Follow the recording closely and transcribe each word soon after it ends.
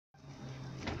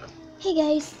Hey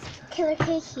guys, Killer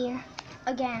K here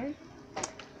again,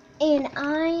 and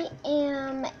I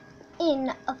am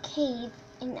in a cave,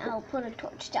 and I'll put a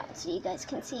torch down so you guys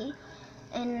can see,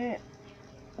 and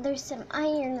there's some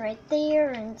iron right there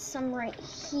and some right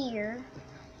here,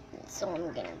 and so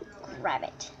I'm gonna grab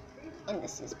it, and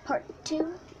this is part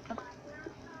 2 of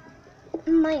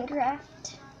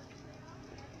Minecraft,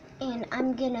 and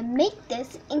I'm gonna make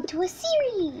this into a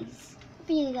series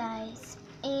for you guys,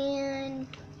 and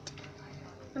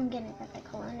I'm gonna grab the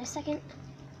coal in a second.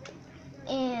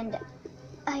 And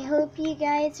I hope you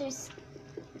guys are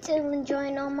still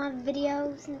enjoying all my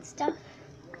videos and stuff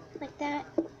like that.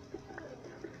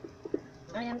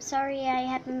 I am sorry I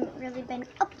haven't really been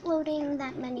uploading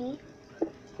that many.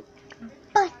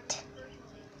 But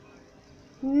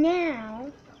now,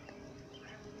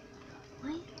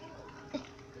 what?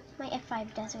 My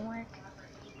F5 doesn't work.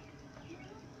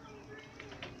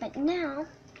 But now,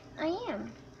 I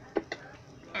am.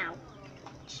 Ow.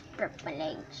 Just broke my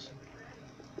legs.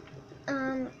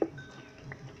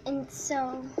 And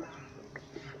so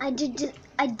I did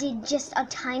just a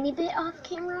tiny bit off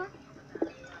camera,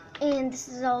 and this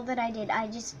is all that I did. I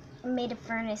just made a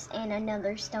furnace and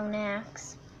another stone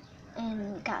axe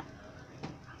and got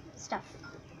stuff.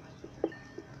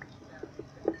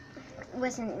 It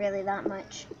wasn't really that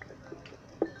much.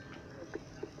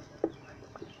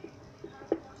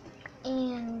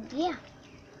 And yeah.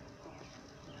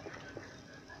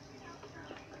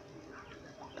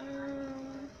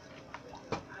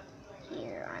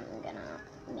 Here I'm gonna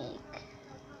make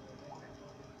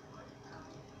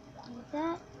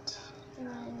that, and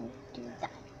then do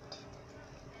that.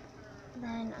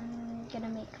 Then I'm gonna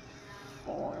make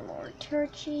 4 more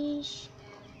torches.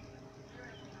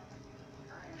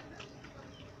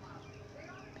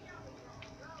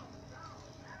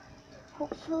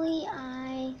 Hopefully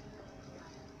I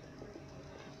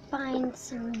find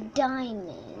some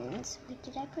diamonds. Wait,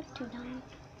 did I put 2 diamonds?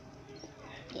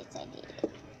 Yes, I did.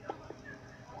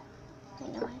 I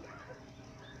know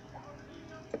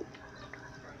it.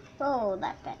 Oh,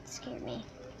 that bet scared me.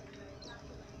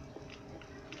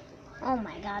 Oh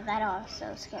my god, that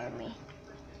also scared me.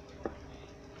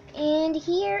 And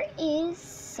here is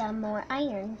some more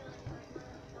iron.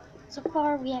 So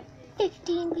far we have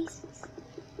 15 pieces.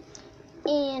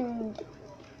 And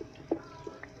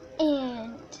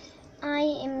I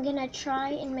am gonna try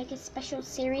and make a special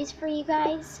series for you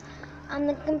guys on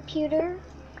the computer.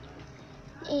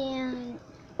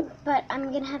 But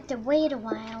I'm gonna have to wait a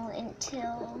while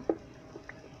until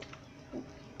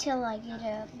I get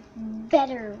a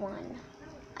better one,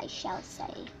 I shall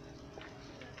say.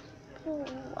 Oh,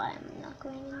 I'm not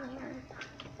going in there.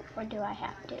 Or do I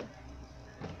have to?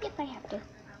 Yep, I have to.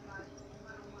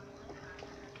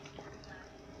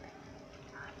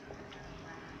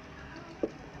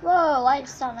 Whoa, I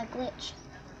just saw that glitch.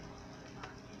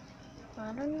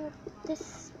 I don't know if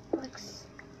this looks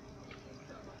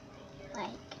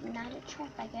like not a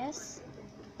trap, I guess.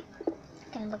 It's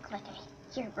gonna look like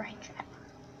a Herobrine trap.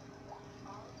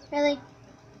 Really?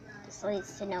 This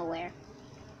leads to nowhere.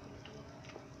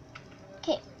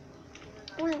 Okay.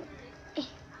 Well,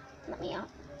 let me out.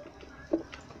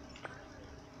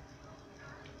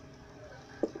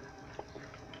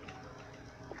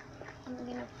 I'm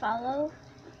gonna follow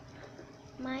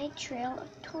my trail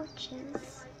of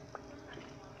torches,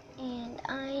 and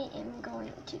I am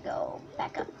going to go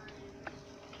back up.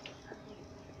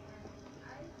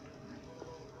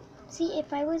 See,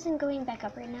 if I wasn't going back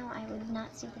up right now, I would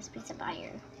not see this piece of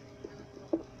iron.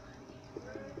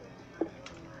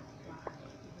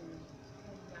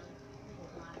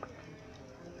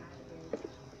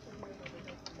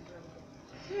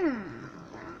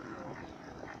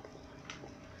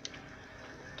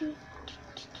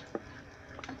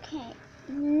 Okay,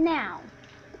 now.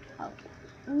 Oh,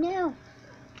 no.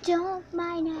 Don't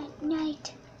mind at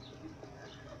night.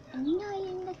 And now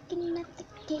you're looking at the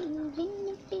cave and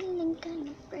you're feeling kind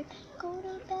of brave. Go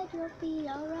to bed, you'll be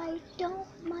alright. Don't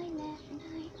mind at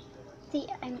night. See,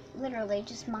 I literally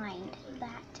just mined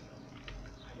that.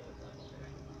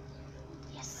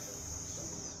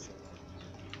 Yes.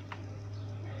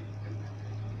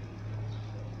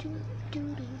 Do, do,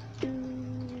 do, do,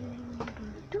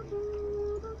 do, do,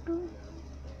 do.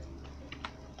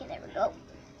 Okay, there we go.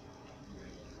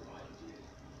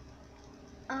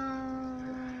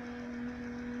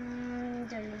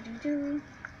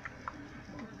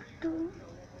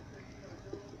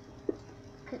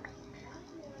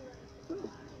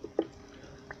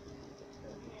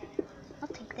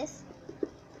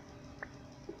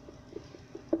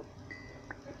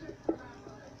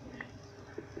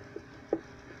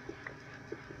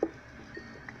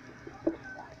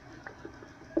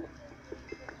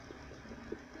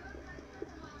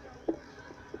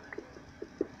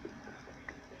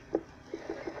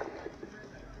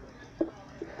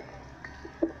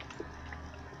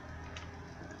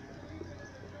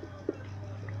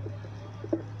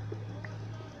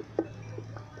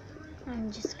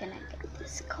 I'm just gonna get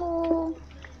this coal.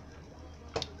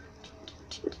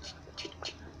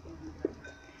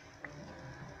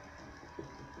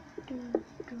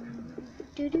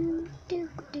 Do.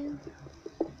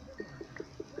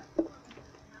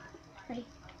 Ready?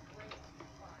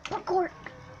 Record.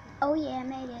 Oh yeah, I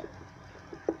made it.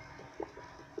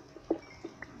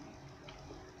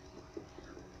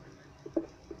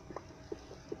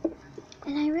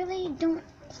 And I really don't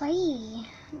play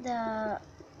the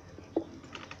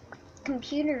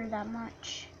computer that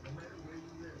much.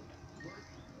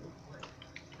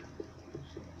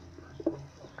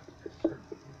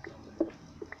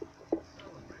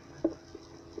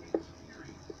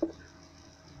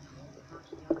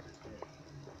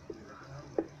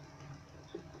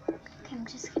 Okay, I'm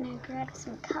just gonna grab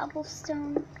some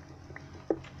cobblestone,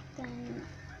 then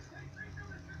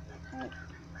I'll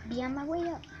be on my way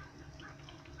up.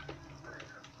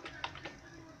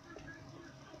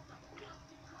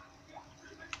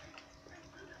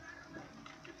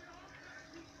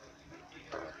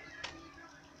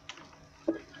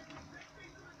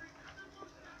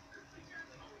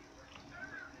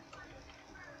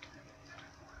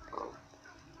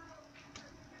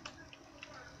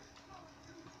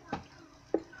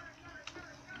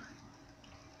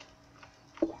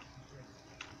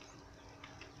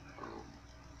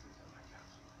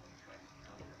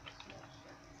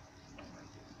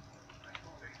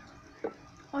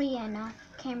 Oh yeah, and off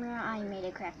camera I made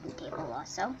a crafting table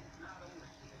also.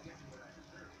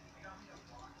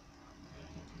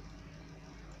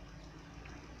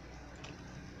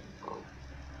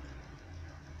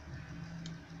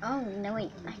 Oh, no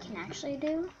wait, I can actually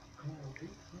do?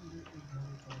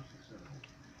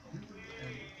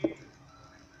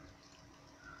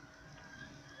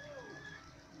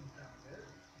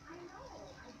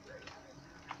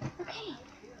 Okay.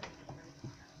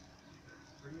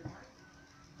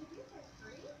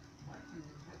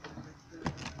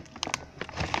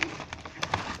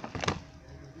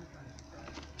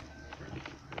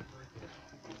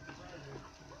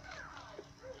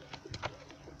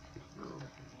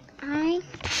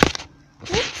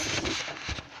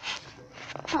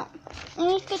 Let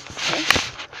me fix this.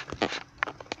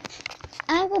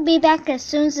 I will be back as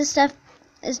soon as this stuff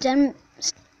is done.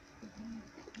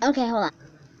 Okay, hold on.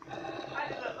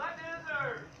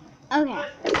 Okay.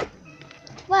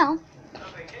 Well,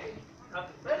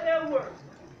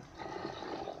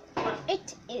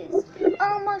 it is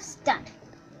almost done.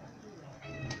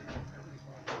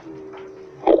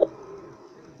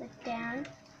 Look down.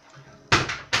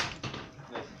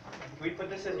 Can we put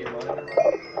this as your monitor?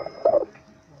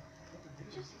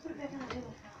 Just put it back on the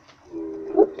table.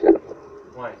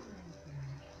 Why?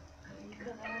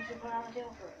 Because I want you to put it on the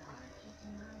table for it.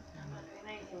 I'm not doing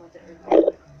anything with it.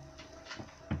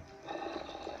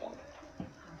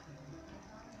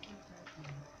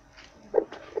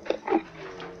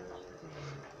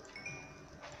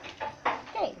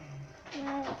 Okay.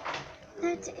 Well,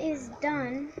 that is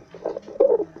done.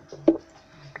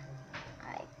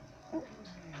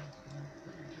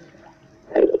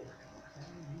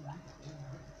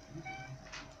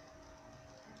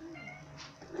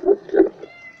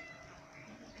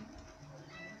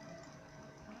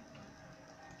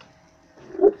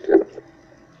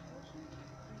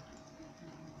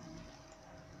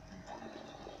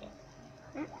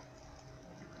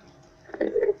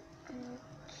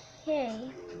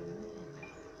 Okay.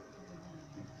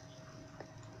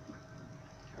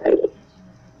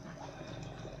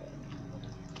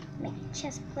 Make a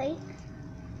chest plate.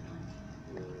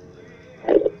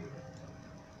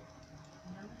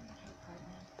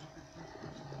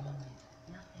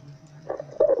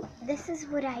 This is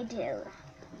what I do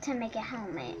to make a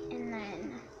helmet, and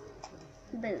then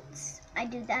boots. I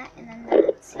do that and then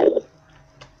that. See?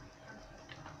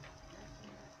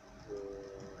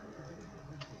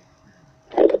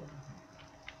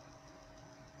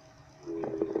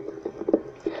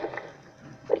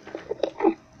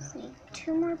 Just need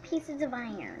 2 more pieces of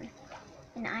iron.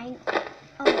 And and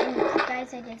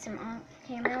guys, I did some off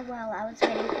camera while I was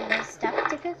waiting for this stuff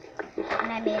to cook.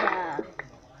 And I made a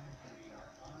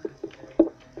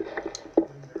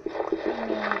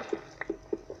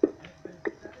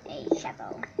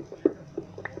shovel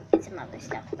and some other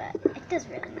stuff, but it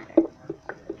doesn't really matter.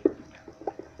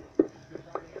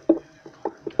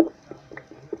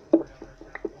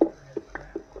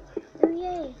 Oh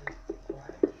yay!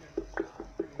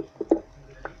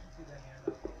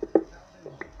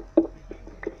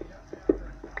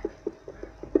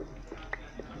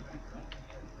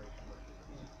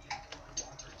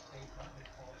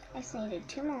 I just needed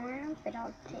 2 more, but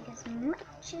I'll take as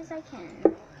much as I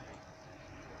can.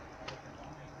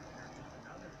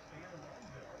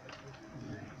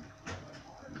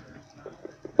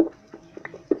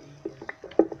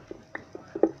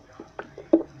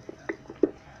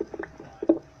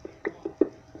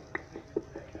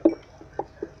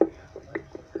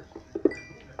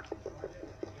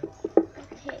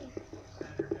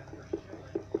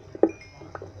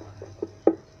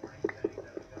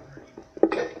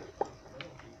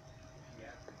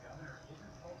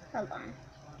 Hold on.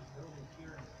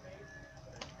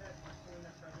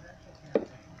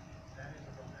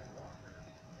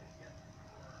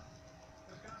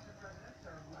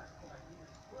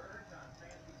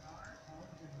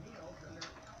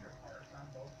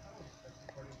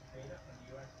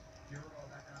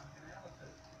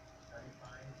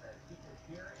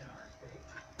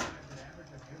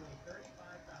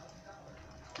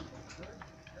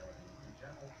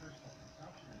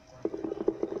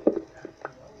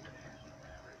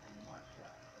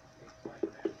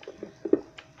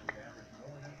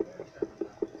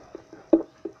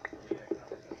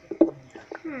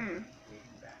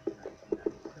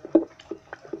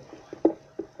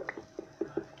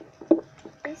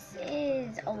 This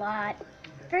is a lot.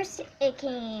 First, it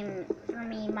came for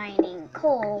me mining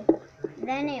coal.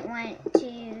 Then it went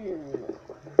to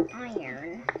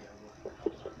iron.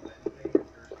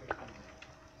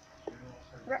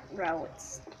 Ruh-roh,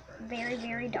 it's very,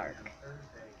 very dark.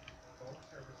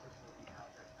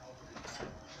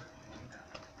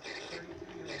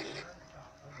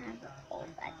 Have all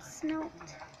that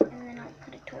smoked, and then I'll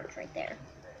put a torch right there.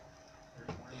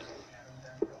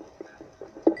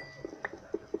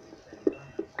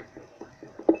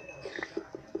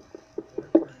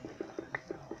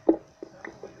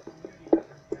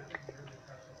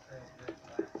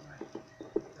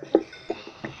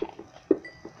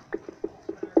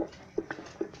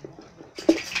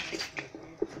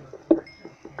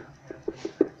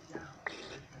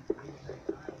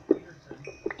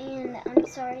 And I'm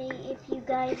sorry if you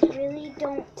guys really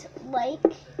don't like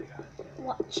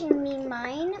watching me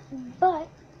mine, but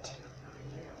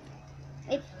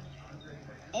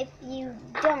if you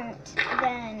don't,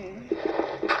 then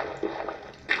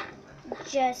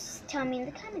just tell me in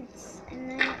the comments,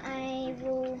 and then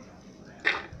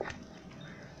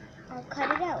I'll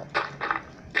cut it out.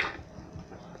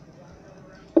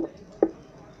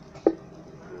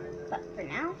 But for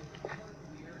now,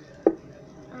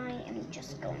 I am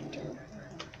just going to.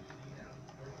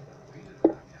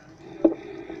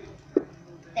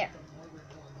 There.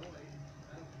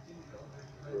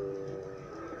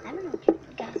 I don't know what you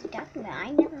guys are talking about.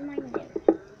 I never minded it.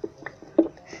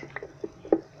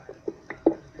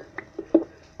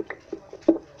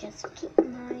 Just keep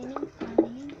mining,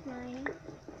 mining, mining.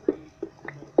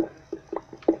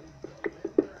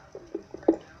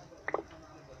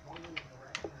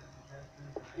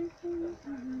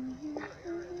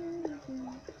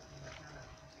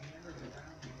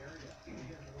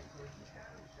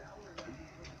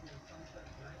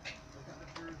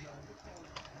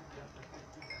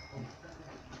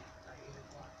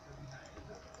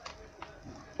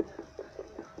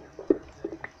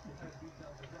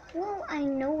 Well, I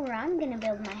know where I'm gonna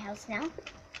build my house now.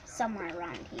 Somewhere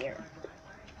around here.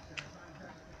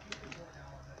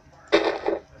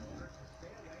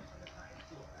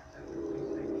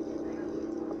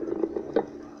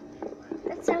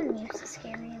 That sound used to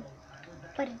scare me,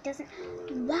 but it doesn't.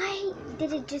 Why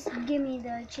did it just give me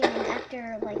the achievement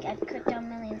after, like, I've cut down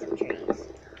millions of trees?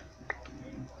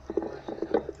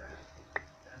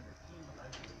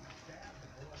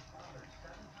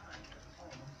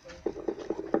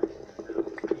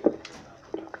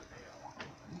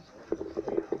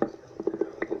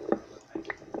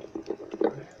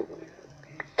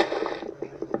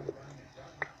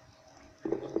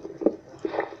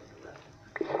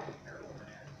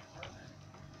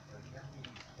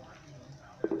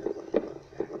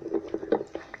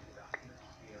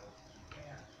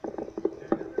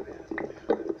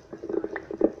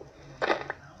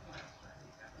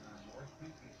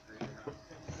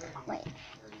 Wait,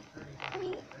 let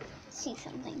me see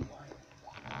something.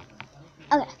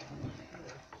 Okay.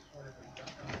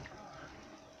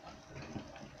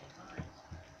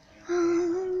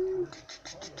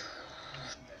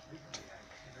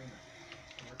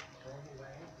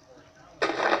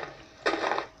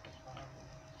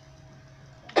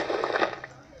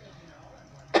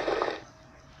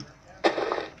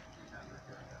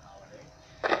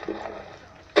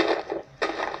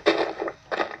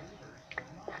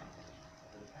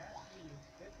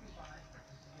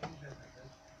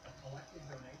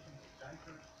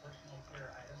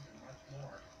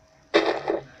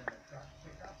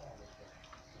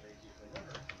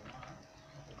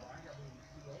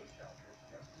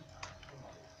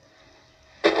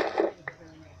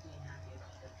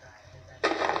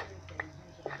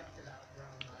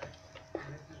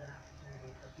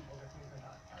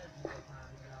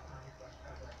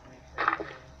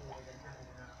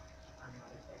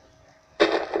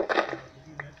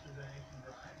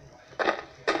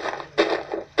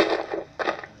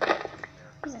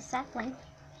 Here's a sapling.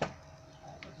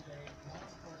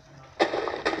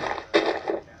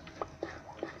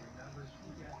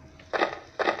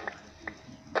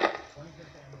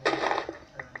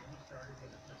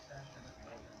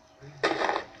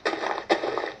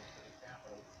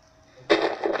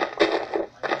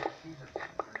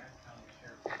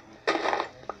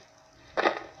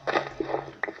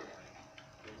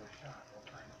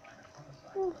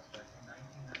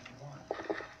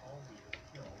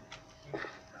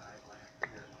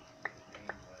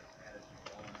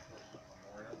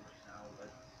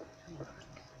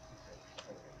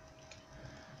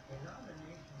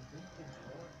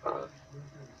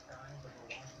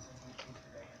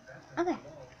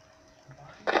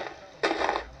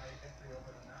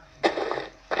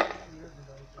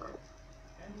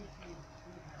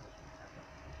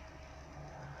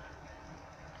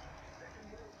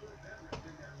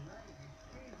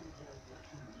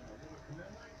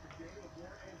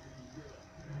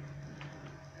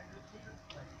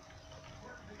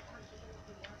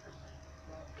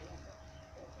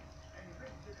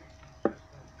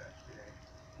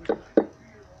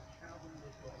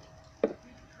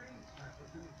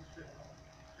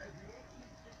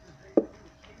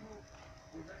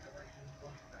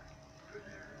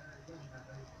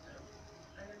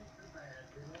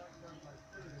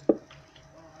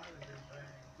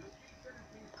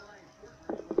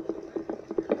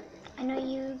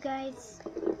 you guys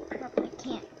probably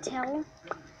can't tell,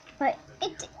 but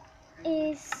it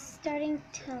is starting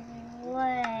to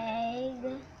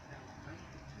lag.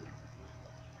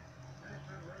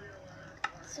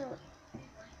 So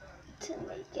to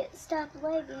make it stop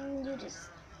lagging,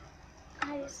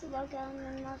 I just log out and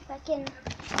then log back in.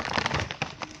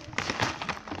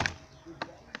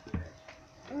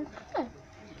 Okay.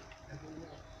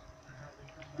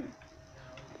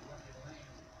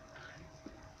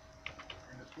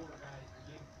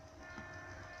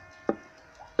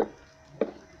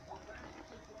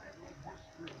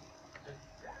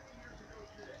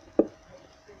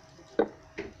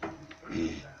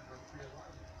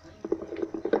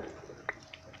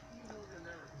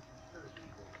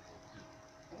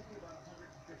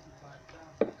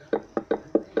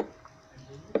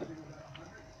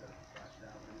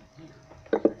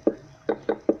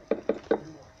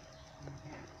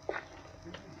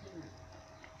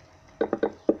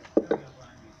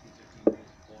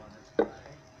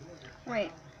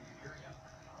 Wait.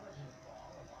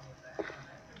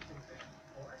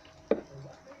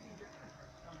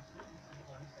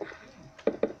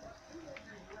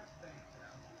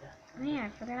 Oh yeah, I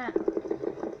forgot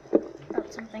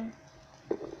about something.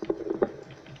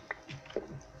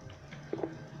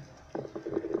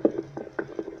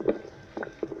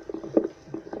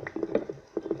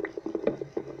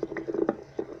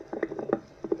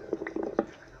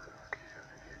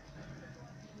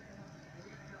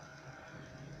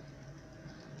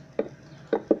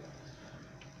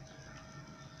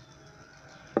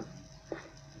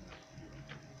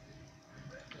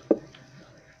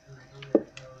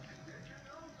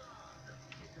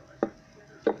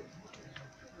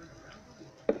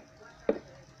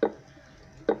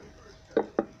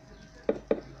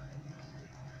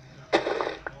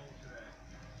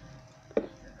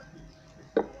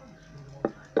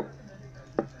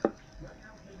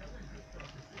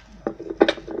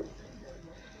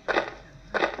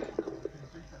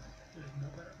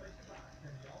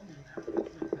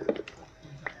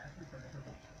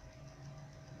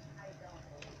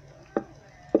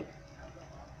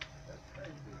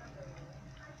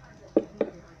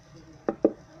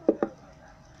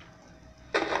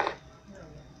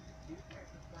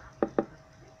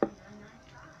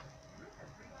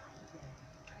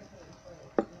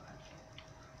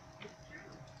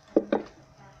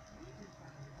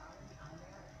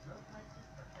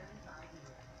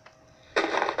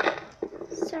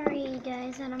 Sorry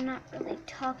guys that I'm not really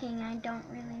talking, I don't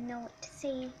really know what to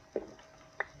say.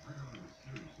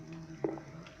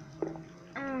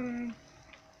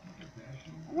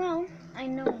 Well, I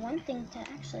know one thing to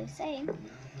actually say.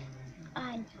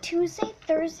 On Tuesday,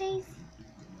 Thursdays,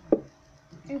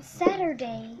 and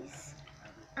Saturdays,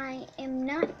 I am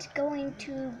not going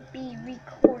to be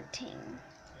recording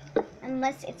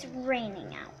unless it's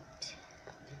raining out.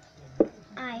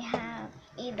 I have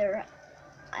either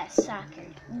a soccer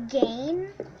game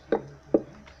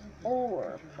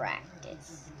or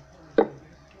practice.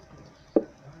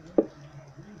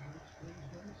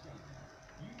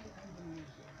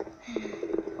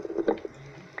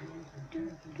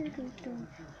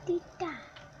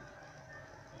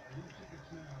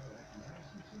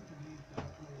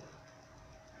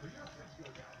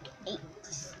 Eight.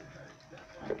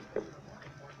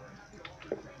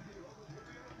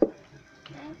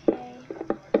 Okay.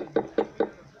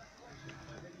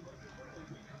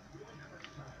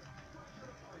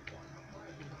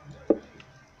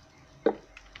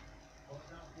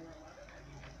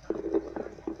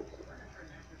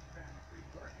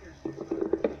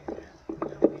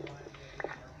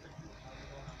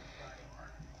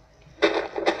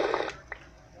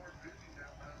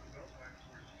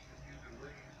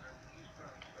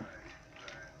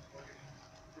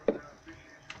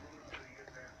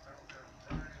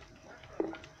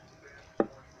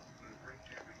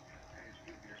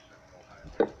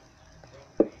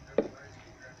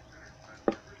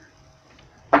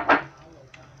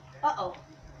 Uh-oh.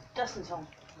 Dustin's home.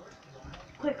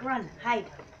 Quick, run, hide.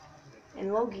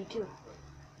 And Logie, too.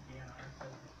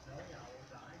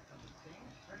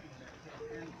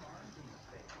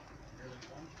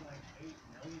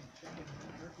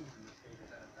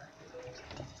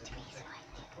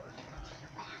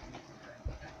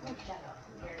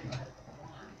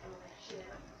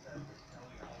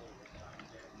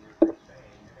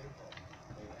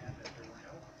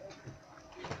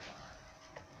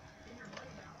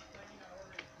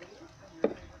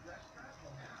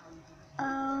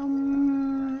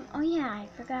 Oh yeah, I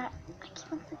forgot. I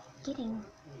keep on forgetting.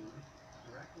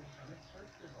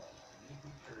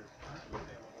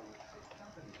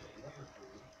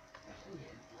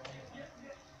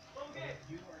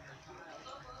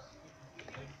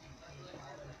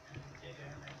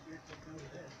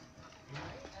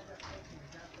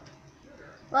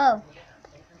 Whoa.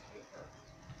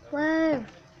 Whoa.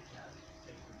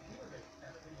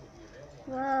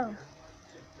 Whoa.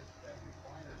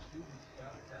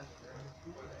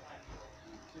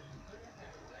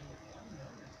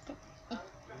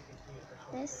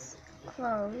 This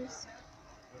close.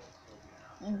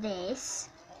 This.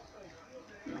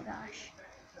 Oh my gosh.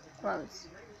 Close.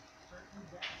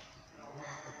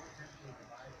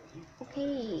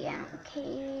 Okay, I don't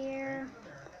care.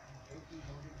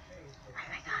 Oh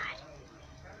my god.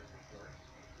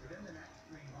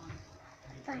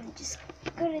 Fine, just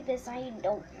go to this. I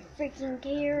don't freaking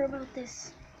care about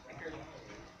this.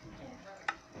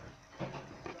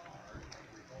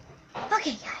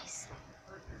 Okay, guys.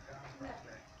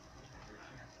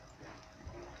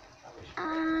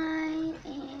 I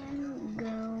am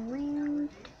going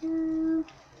to...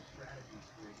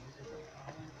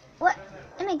 What?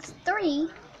 It makes 3?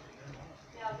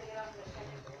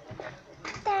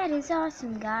 That is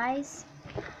awesome, guys.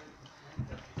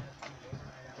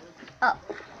 Oh.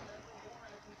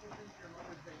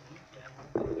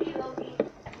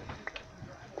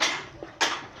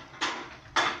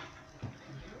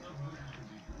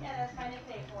 Yeah, that's fine to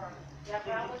pay for him. You have a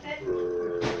problem with it?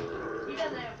 He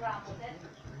doesn't have a problem with it.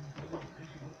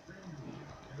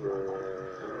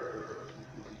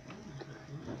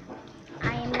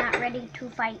 I am not ready to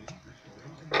fight.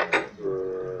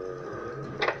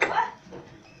 What?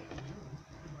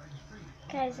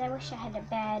 Guys, I wish I had a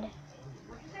bed.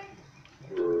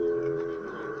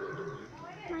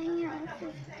 My house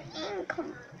is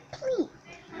incomplete.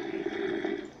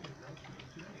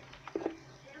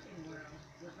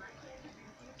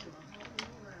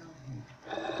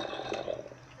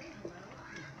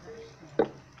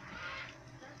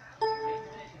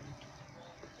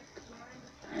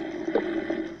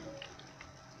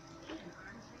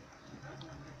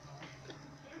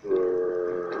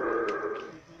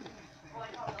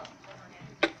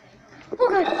 Oh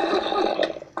god.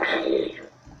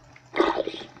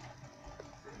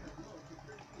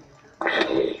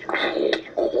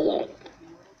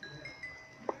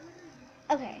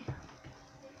 Okay.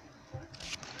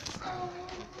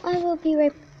 I will be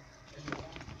right.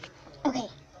 Okay.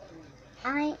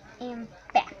 I am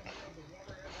back.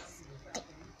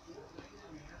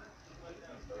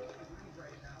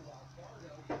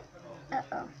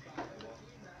 Uh-oh.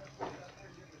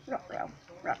 Ruh-roh.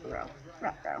 Ruh-roh.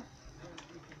 Ruh-roh.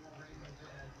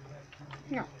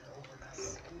 No.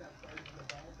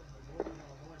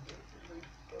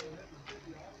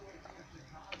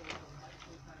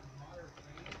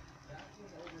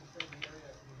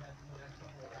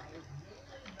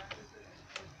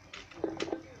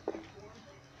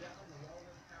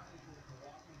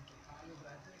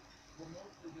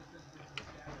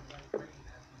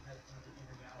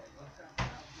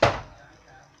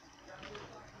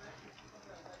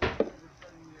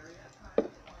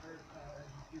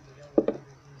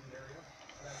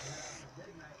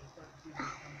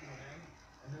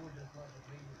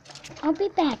 I'll be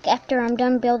back after I'm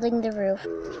done building the roof.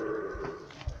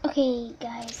 Okay,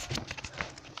 guys.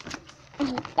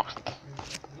 I'm back.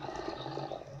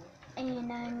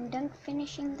 And I'm done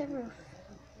finishing the roof.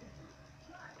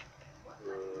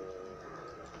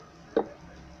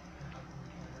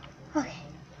 Okay.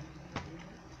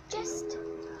 Just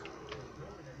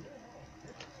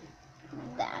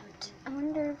that. I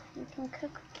wonder if we can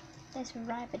cook this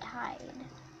rabbit hide.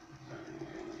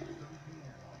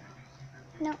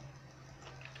 No.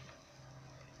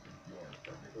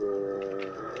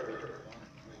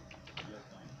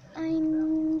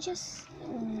 I'm just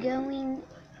going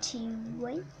to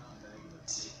wait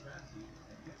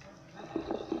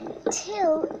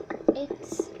till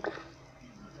it's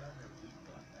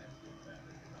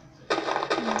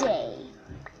day.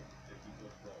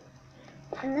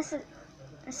 And this is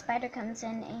a spider comes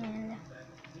in and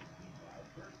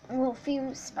well, a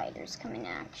few spiders come in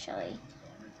actually.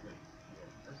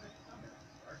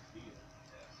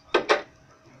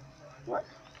 What?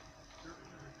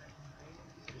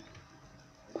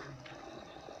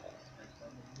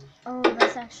 Oh,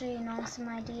 that's actually an awesome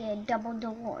idea. Double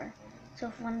door. So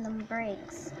if one of them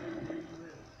breaks,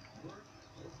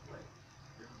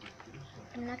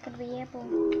 I'm not gonna be able.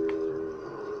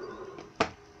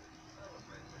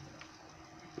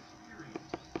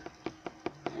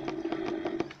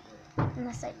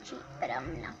 Unless I cheat, but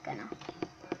I'm not gonna.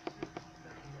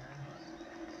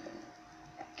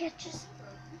 Get just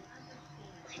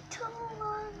a little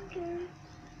longer.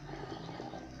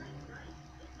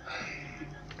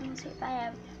 Let's see if I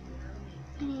have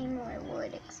any more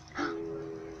wood.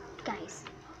 Guys,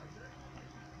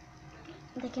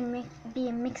 they can be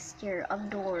a mixture of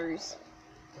doors.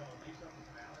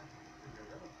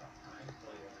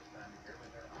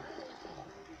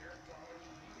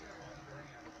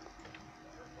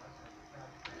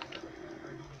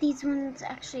 these ones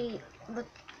actually look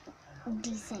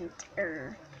decent. 3,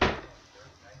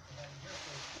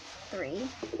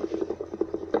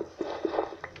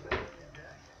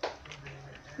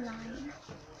 9,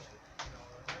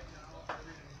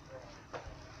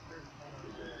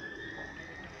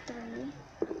 3,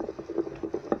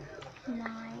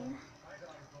 9.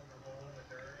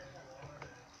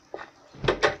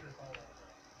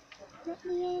 Let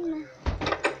me in.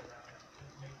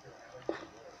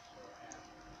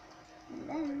 And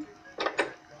then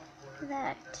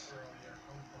that.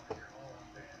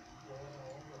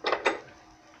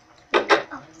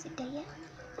 Oh, is it there yet?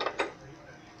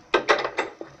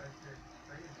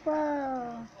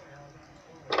 Whoa.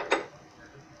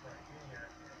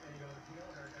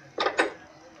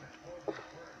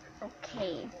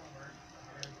 Okay.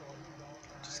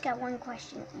 Just got one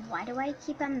question. Why do I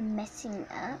keep on messing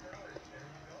up?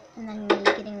 And then me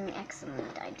getting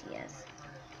excellent ideas.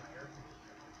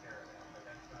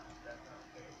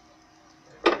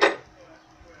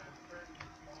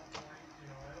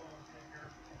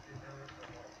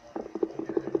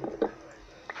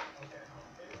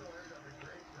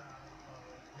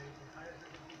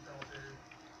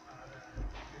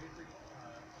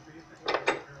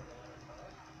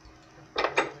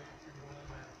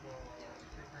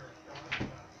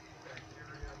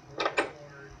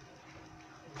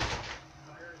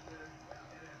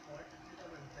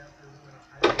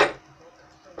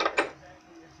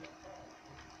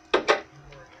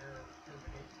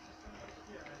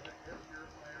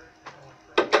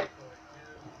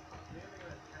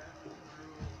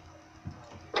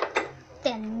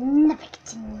 They'll never get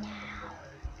to now.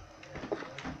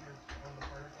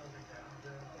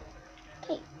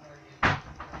 Okay.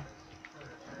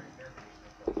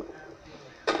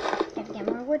 Gotta get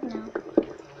more wood now.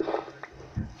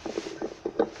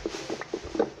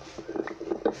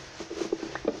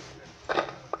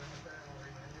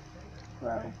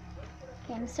 Whoa.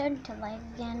 Okay, I'm starting to lag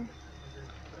again.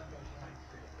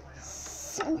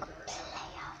 Single player.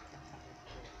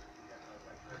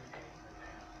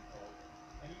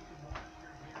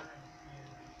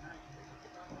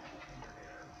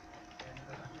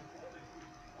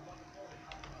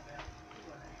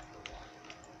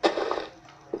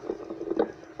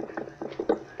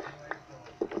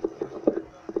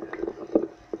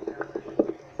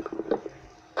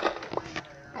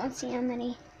 I don't see how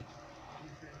many.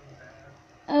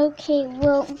 Okay,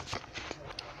 well,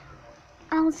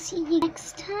 I'll see you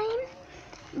next time.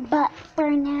 But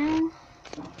for now,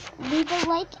 leave a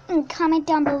like and comment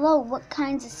down below what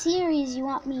kinds of series you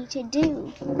want me to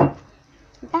do.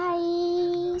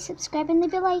 Bye. Subscribe and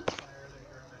leave a like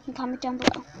and comment down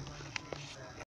below.